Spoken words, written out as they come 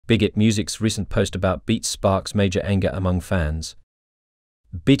BIGHIT Music's recent post about Beats sparks major anger among fans.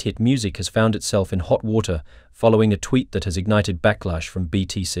 BIGHIT Music has found itself in hot water following a tweet that has ignited backlash from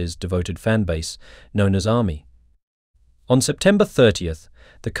BTS's devoted fanbase, known as ARMY. On September 30th,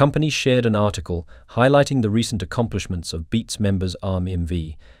 the company shared an article highlighting the recent accomplishments of Beats members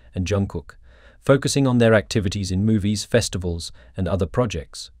ARMY and Jungkook, focusing on their activities in movies, festivals, and other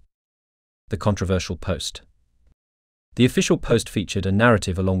projects. The controversial post. The official post featured a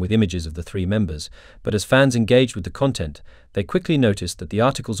narrative along with images of the three members, but as fans engaged with the content, they quickly noticed that the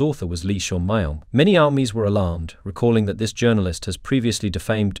article's author was Lee Sean-myung. Many ARMYs were alarmed, recalling that this journalist has previously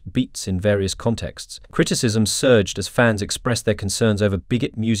defamed Beats in various contexts. Criticism surged as fans expressed their concerns over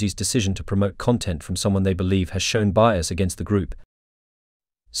BIGHIT Music's decision to promote content from someone they believe has shown bias against the group.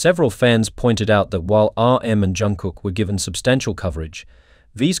 Several fans pointed out that while RM and Jungkook were given substantial coverage,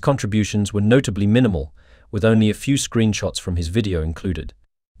 V's contributions were notably minimal, with only a few screenshots from his video included.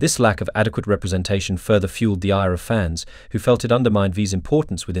 This lack of adequate representation further fueled the ire of fans, who felt it undermined V's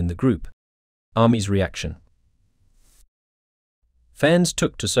importance within the group. ARMY's reaction. Fans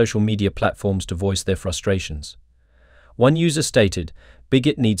took to social media platforms to voice their frustrations. One user stated,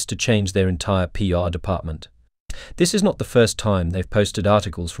 "BIGHIT needs to change their entire PR department." This is not the first time they've posted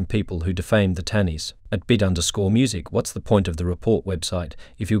articles from people who defamed the Tannies. At BID_music, what's the point of the report website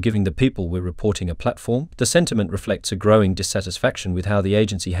if you're giving the people we're reporting a platform? The sentiment reflects a growing dissatisfaction with how the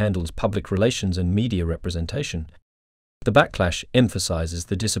agency handles public relations and media representation. The backlash emphasizes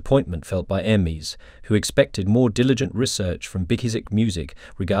the disappointment felt by ARMYs, who expected more diligent research from BIGHIT Music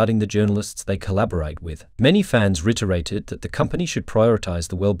regarding the journalists they collaborate with. Many fans reiterated that the company should prioritize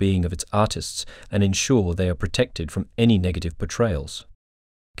the well-being of its artists and ensure they are protected from any negative portrayals.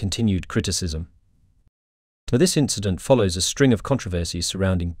 Continued criticism. This incident follows a string of controversies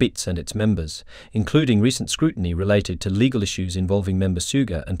surrounding BTS and its members, including recent scrutiny related to legal issues involving member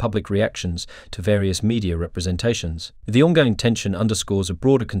Suga and public reactions to various media representations. The ongoing tension underscores a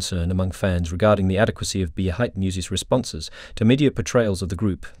broader concern among fans regarding the adequacy of BIGHIT Music's responses to media portrayals of the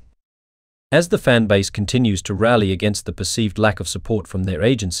group. As the fanbase continues to rally against the perceived lack of support from their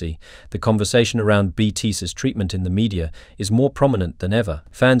agency, the conversation around BTS's treatment in the media is more prominent than ever.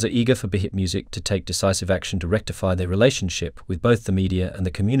 Fans are eager for BIGHIT Music to take decisive action to rectify their relationship with both the media and the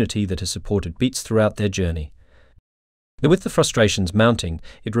community that has supported Beats throughout their journey. With the frustrations mounting,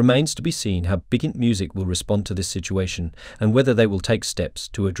 it remains to be seen how BIGHIT Music will respond to this situation and whether they will take steps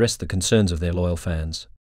to address the concerns of their loyal fans.